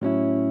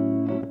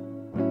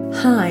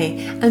Hi,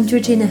 I'm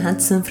Georgina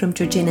Hudson from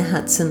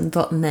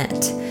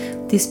georginahudson.net.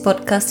 This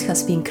podcast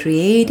has been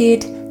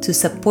created to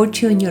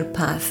support you in your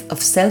path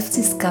of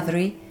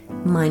self-discovery,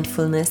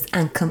 mindfulness,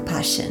 and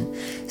compassion,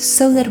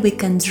 so that we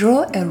can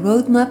draw a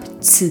roadmap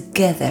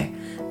together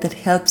that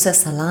helps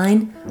us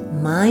align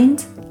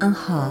mind and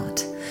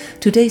heart.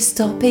 Today's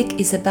topic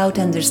is about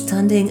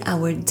understanding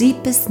our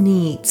deepest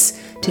needs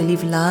to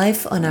live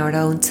life on our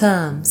own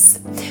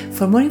terms.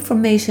 For more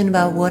information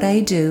about what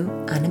I do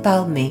and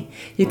about me,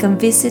 you can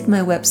visit my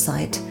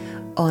website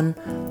on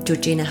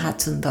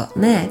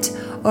georginahudson.net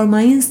or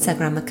my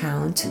Instagram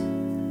account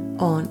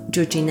on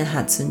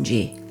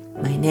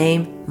georginahudsong. My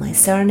name, my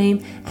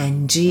surname,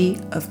 and G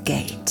of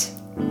Gate.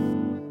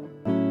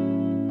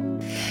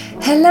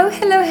 Hello.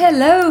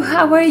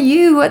 How are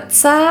you?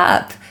 What's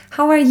up?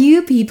 How are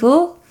you,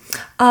 people?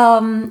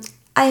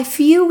 A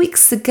few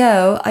weeks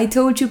ago, I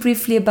told you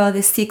briefly about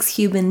the 6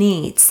 human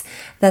needs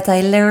that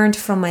I learned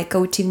from my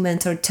coaching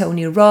mentor,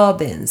 Tony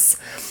Robbins.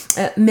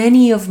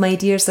 Many of my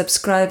dear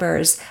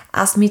subscribers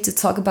asked me to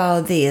talk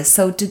about this.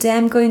 So today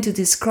I'm going to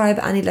describe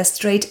and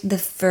illustrate the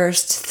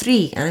first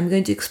 3, and I'm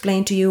going to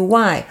explain to you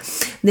why.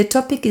 The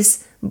topic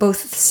is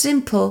both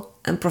simple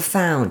and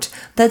profound.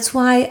 That's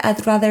why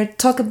I'd rather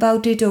talk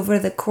about it over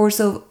the course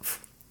of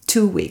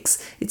 2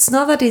 weeks. It's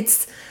not that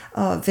it's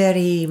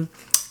very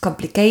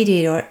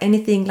complicated or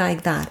anything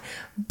like that,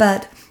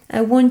 but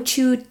I want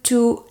you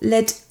to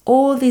let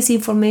all this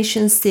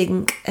information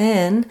sink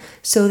in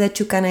so that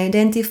you can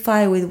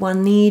identify with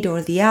one need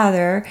or the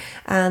other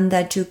and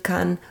that you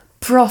can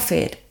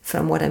profit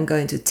from what I'm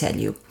going to tell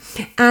you.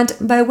 And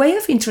by way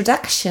of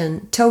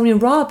introduction, Tony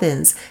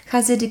Robbins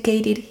has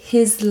dedicated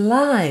his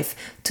life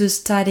to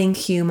studying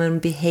human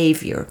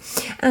behavior,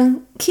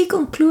 and he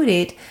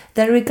concluded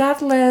that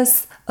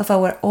regardless of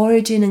our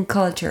origin and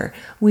culture,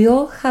 we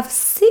all have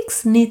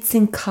 6 needs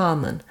in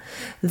common.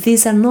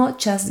 These are not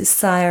just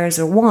desires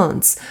or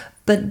wants,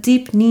 but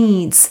deep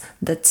needs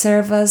that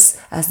serve us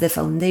as the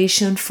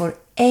foundation for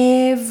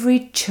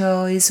every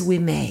choice we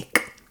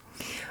make.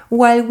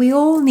 While we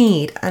all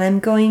need, and I'm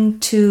going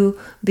to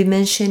be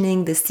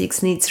mentioning the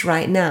 6 needs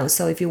right now,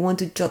 so if you want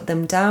to jot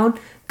them down,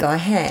 go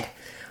ahead.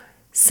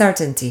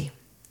 Certainty,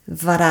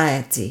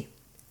 variety,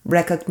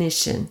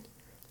 recognition,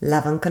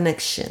 love and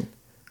connection,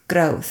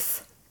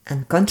 growth,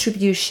 and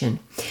contribution.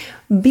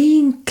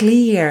 Being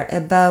clear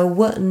about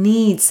what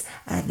needs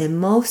are the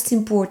most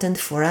important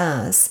for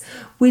us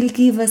will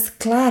give us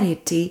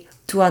clarity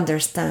to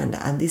understand,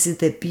 and this is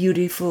the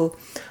beautiful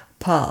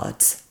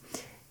part.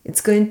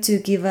 It's going to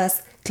give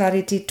us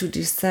clarity to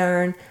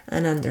discern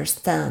and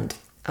understand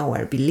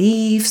our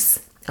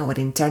beliefs, our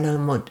internal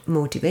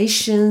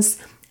motivations,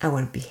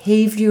 our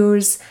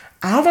behaviors,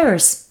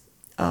 others'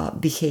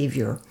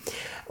 behavior,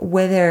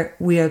 whether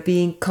we are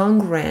being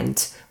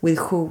congruent with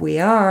who we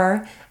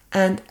are,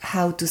 and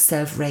how to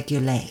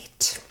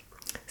self-regulate.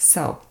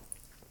 So,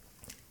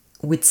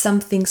 with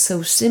something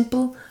so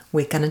simple,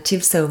 we can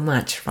achieve so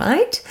much,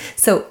 right?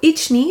 So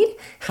each need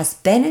has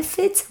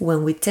benefits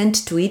when we tend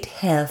to eat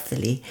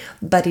healthily,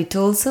 but it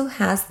also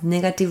has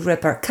negative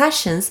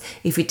repercussions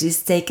if it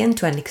is taken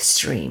to an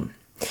extreme.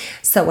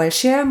 So I'll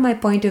share my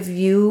point of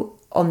view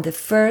on the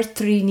first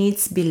 3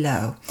 needs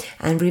below.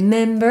 And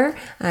remember,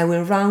 I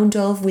will round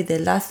off with the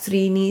last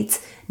 3 needs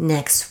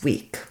next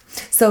week.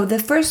 So the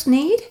first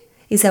need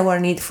is our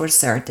need for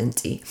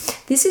certainty.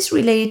 This is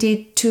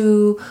related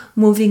to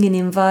moving in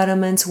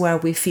environments where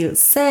we feel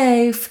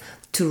safe,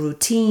 to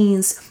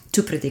routines,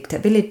 to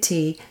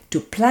predictability,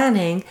 to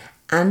planning,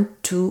 and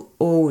to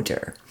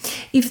order.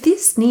 If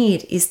this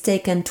need is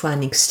taken to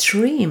an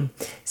extreme,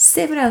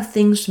 several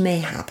things may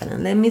happen.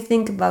 And let me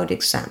think about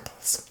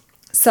examples.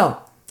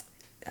 So,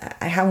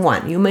 I have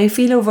one. You may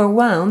feel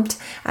overwhelmed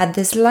at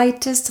the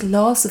slightest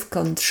loss of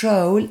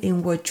control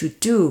in what you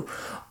do,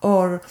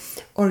 or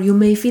you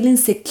may feel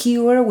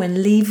insecure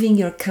when leaving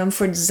your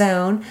comfort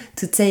zone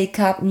to take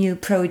up new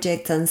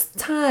projects and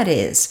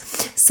studies.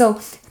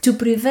 So, to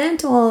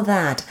prevent all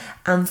that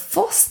and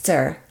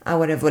foster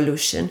our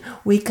evolution,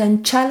 we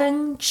can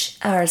challenge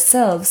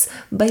ourselves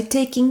by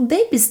taking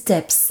baby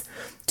steps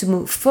to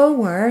move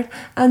forward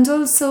and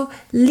also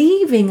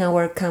leaving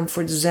our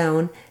comfort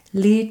zone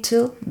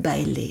little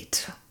by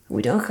little.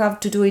 We don't have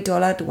to do it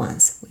all at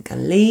once. We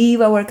can leave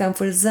our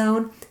comfort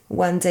zone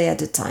one day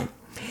at a time.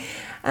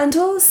 And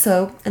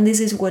also, and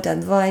this is what I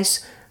advise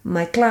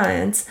my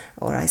clients,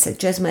 or I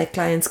suggest my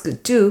clients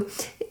could do,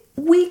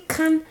 we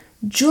can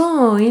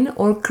join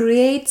or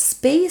create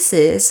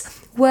spaces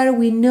where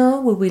we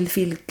know we will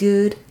feel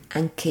good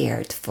and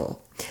cared for.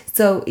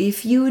 So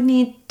if you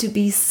need to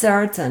be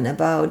certain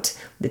about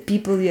the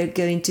people you're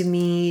going to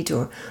meet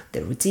or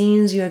the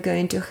routines you're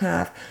going to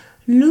have,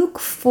 look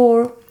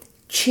for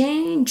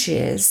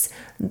changes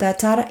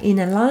that are in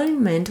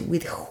alignment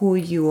with who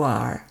you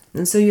are.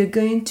 And so you're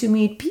going to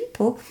meet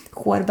people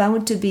who are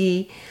bound to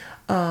be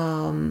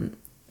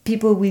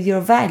people with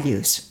your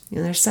values.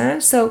 You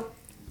understand? So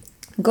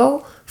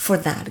go for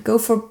that. Go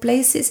for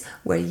places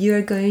where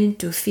you're going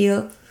to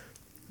feel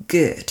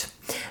good.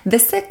 The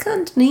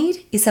second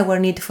need is our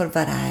need for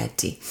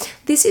variety.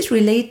 This is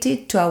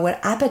related to our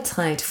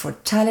appetite for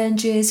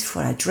challenges,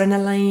 for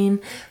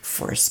adrenaline,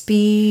 for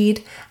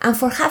speed, and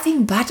for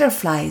having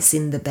butterflies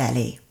in the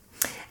belly.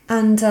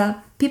 And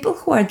people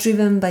who are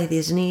driven by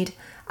this need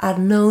are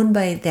known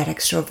by their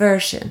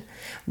extroversion.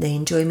 They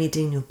enjoy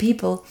meeting new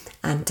people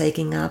and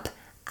taking up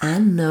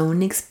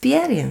unknown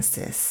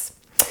experiences.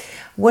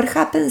 What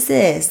happens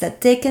is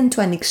that, taken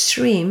to an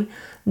extreme,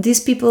 these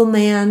people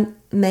may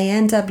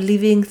end up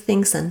leaving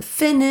things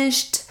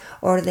unfinished,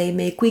 or they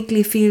may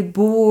quickly feel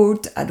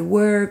bored at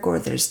work or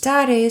their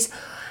studies,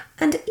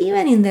 and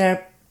even in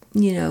their,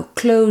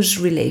 close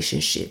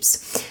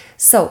relationships.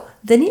 So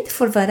the need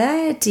for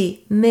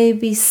variety may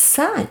be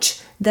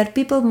such that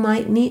people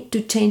might need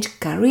to change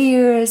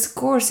careers,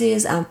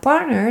 courses, and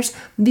partners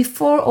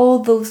before all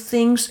those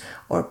things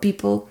or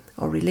people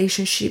or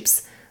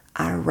relationships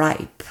are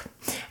ripe.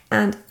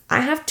 And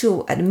I have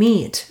to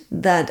admit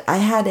that I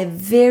had a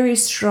very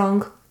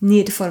strong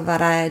need for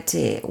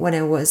variety when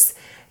I was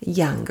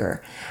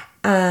younger.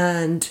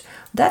 And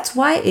that's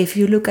why, if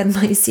you look at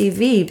my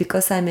CV,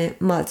 because I'm a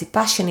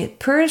multi-passionate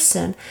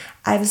person,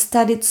 I've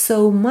studied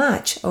so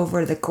much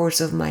over the course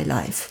of my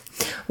life.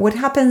 What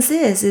happens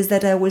is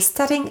that I was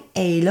studying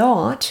a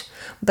lot,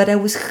 but I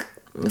was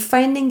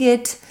finding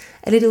it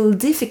a little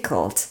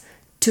difficult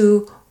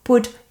to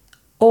put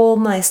all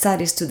my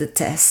studies to the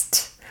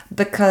test.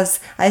 Because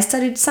I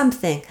studied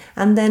something,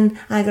 and then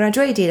I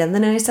graduated, and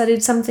then I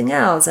studied something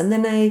else, and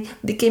then I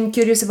became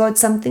curious about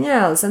something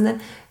else,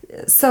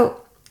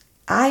 so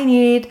I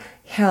needed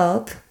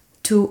help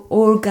to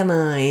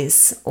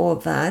organize all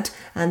that.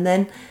 And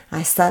then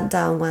I sat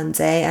down one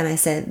day and I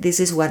said, this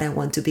is what I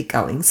want to be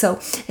going. So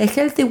a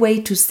healthy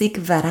way to seek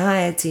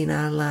variety in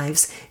our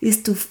lives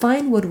is to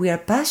find what we are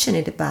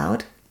passionate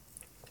about,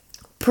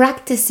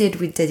 practice it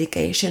with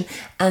dedication,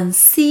 and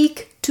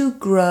seek to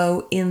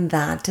grow in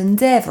that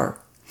endeavor.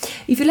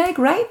 If you like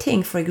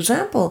writing, for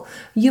example,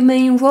 you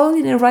may enroll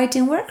in a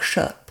writing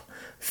workshop.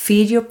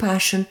 Feed your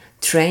passion,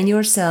 train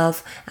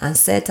yourself, and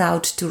set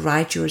out to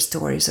write your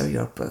stories or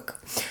your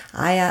book.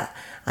 I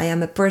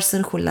am a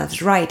person who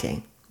loves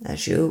writing,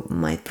 as you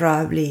might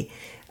probably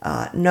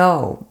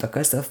know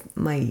because of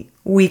my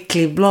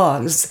weekly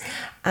blogs.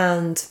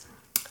 And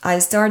I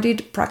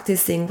started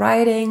practicing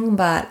writing,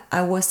 but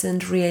I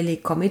wasn't really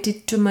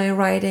committed to my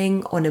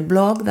writing on a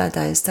blog that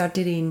I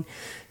started in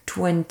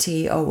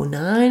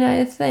 2009,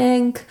 I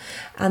think.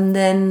 And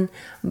then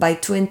by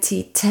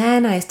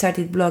 2010, I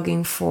started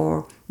blogging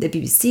for the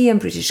BBC and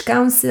British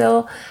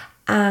Council,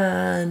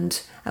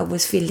 and I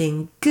was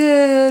feeling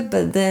good,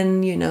 but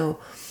then,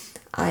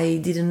 I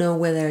didn't know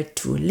whether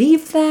to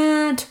leave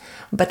that.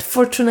 But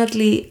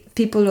fortunately,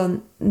 people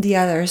on the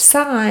other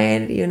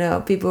side,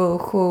 people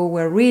who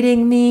were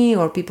reading me,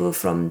 or people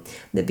from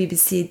the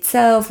BBC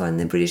itself and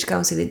the British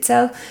Council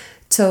itself,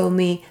 told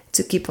me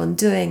to keep on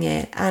doing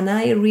it. And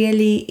I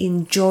really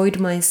enjoyed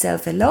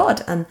myself a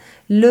lot. And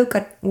look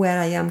at where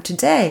I am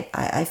today.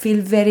 I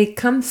feel very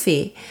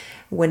comfy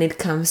when it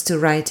comes to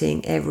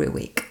writing every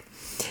week.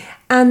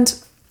 And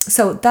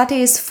so that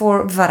is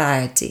for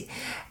variety.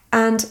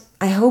 And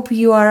I hope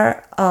you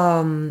are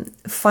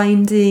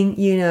finding,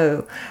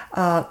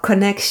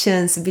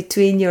 connections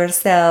between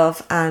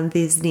yourself and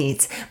these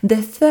needs.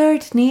 The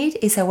third need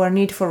is our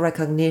need for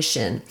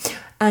recognition.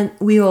 And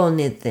we all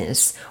need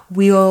this.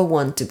 We all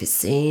want to be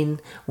seen.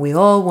 We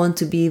all want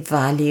to be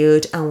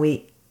valued. And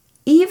we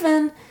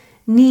even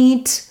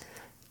need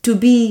to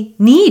be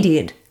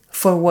needed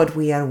for what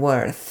we are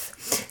worth.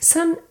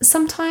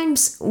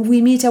 Sometimes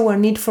we meet our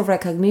need for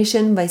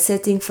recognition by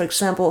setting, for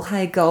example,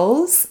 high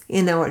goals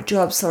in our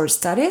jobs or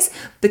studies,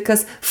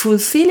 because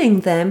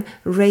fulfilling them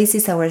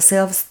raises our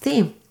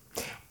self-esteem.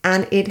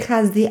 And it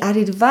has the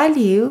added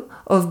value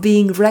of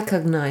being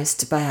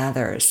recognized by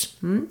others.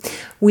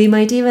 We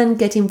might even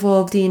get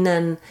involved in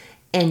an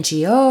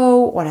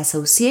NGO or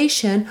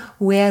association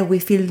where we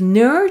feel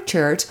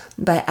nurtured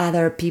by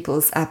other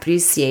people's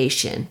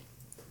appreciation.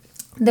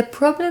 The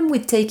problem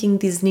with taking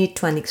this need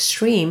to an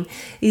extreme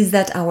is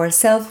that our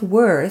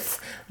self-worth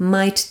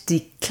might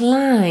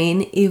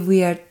decline if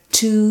we are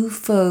too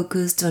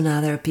focused on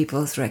other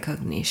people's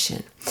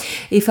recognition.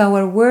 If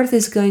our worth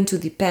is going to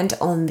depend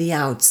on the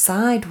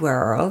outside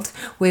world,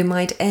 we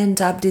might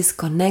end up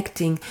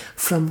disconnecting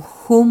from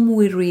whom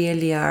we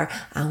really are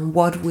and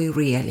what we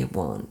really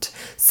want.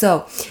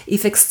 So,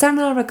 if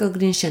external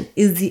recognition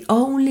is the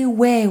only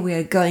way we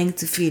are going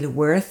to feel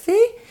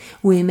worthy,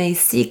 we may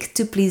seek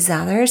to please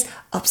others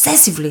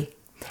obsessively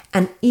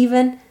and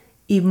even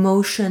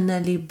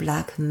emotionally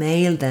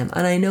blackmail them.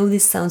 And I know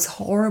this sounds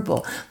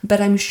horrible,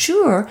 but I'm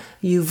sure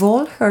you've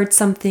all heard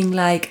something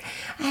like,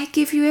 I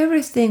give you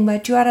everything,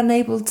 but you are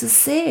unable to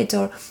see it,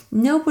 or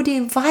nobody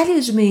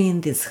values me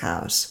in this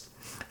house.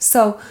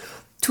 So,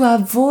 to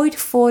avoid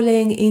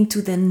falling into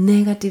the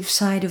negative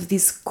side of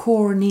this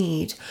core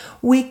need,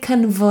 we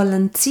can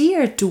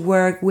volunteer to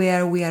work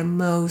where we are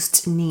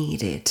most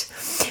needed.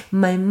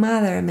 My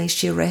mother, may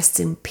she rest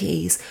in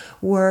peace,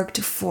 worked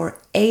for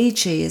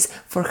ages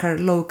for her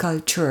local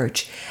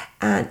church,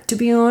 And to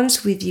be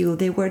honest with you,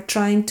 they were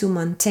trying to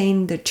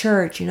maintain the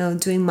church,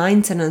 doing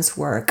maintenance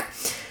work,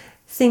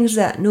 things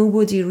that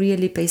nobody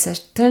really pays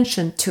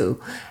attention to.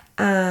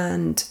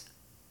 And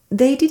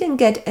they didn't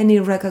get any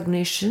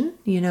recognition.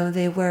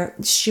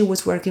 She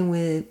was working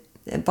with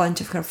a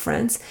bunch of her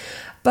friends,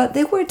 but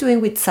they were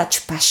doing with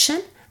such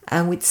passion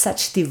and with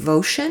such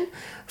devotion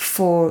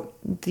for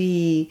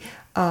the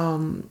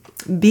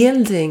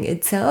building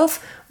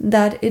itself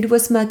that it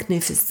was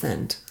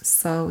magnificent.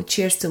 So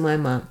cheers to my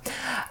mom.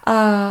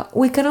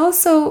 We can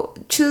also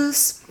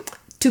choose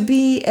to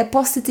be a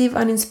positive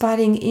and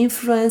inspiring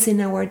influence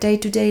in our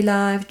day-to-day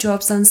life,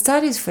 jobs and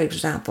studies, for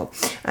example.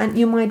 And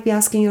you might be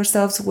asking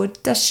yourselves,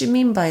 what does she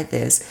mean by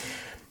this?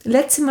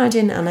 Let's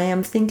imagine, and I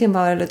am thinking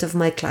about a lot of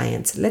my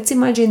clients, let's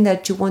imagine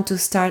that you want to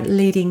start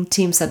leading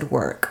teams at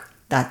work.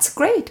 That's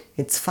great.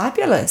 It's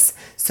fabulous.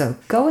 So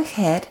go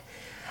ahead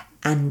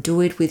and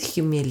do it with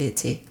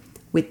humility,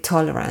 with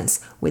tolerance,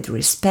 with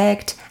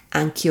respect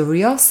and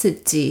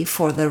curiosity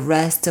for the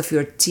rest of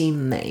your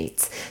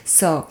teammates.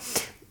 So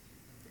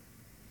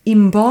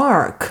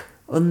embark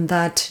on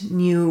that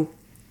new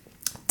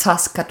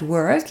task at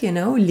work,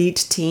 lead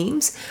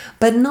teams,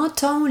 but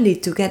not only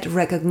to get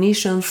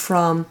recognition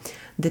from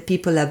the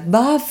people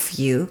above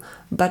you,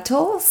 but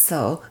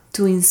also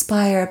to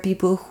inspire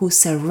people who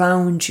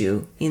surround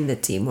you in the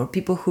team or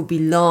people who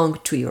belong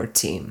to your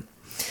team.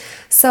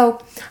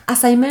 So,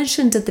 as I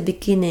mentioned at the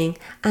beginning,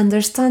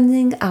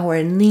 understanding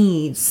our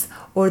needs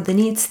or the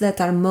needs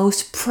that are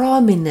most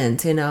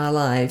prominent in our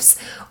lives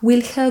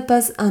will help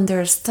us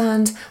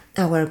understand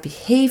our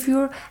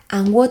behavior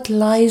and what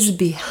lies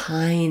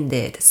behind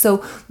it.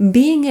 So,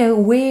 being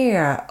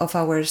aware of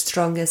our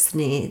strongest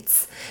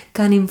needs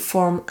can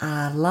inform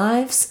our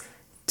lives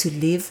to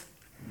live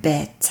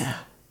better.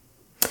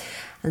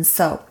 And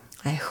so,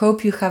 I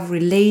hope you have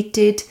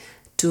related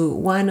to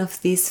one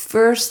of these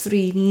first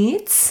 3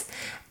 needs.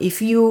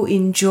 If you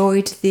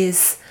enjoyed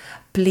this,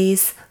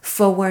 please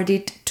forward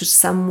it to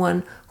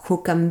someone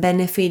who can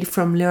benefit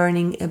from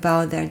learning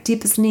about their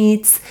deepest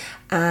needs,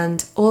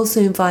 and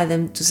also invite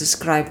them to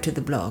subscribe to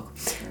the blog.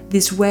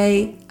 This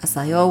way, as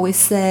I always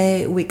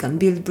say, we can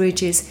build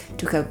bridges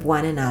to help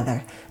one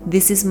another.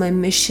 This is my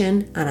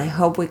mission, and I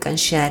hope we can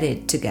share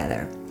it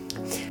together.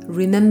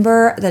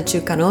 Remember that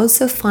you can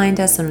also find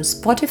us on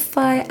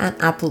Spotify and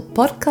Apple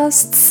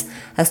Podcasts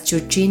as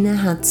Georgina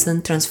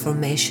Hudson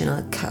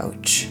Transformational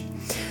Coach.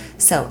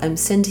 So I'm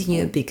sending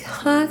you a big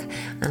hug,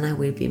 and I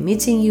will be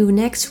meeting you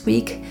next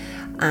week,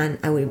 and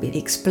I will be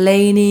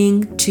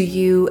explaining to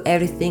you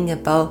everything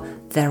about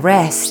the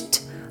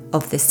rest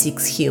of the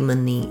 6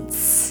 human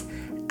needs.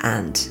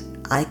 And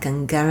I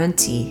can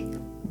guarantee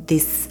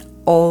this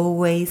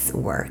always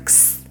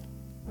works.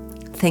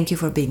 Thank you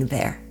for being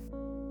there.